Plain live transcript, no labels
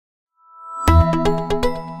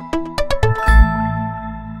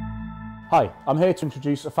Hi, I'm here to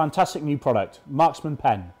introduce a fantastic new product, MarXman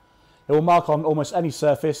Pen. It will mark on almost any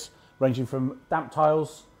surface, ranging from damp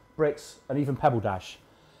tiles, bricks and even pebbledash.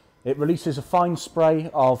 It releases a fine spray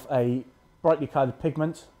of a brightly coloured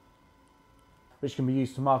pigment, which can be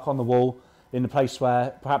used to mark on the wall in a place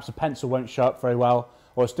where perhaps a pencil won't show up very well,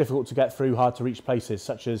 or it's difficult to get through hard to reach places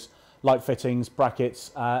such as light fittings,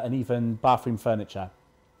 brackets and even bathroom furniture.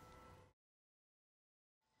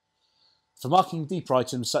 For marking deeper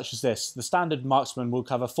items such as this, the standard MarXman will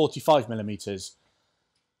cover 45mm,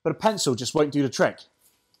 but a pencil just won't do the trick.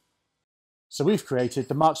 So we've created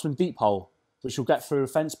the MarXman Deep Hole, which will get through a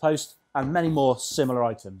fence post and many more similar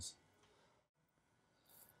items.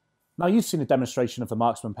 Now you've seen a demonstration of the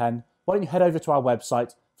MarXman Pen, why don't you head over to our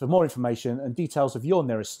website for more information and details of your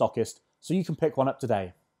nearest stockist so you can pick one up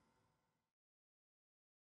today.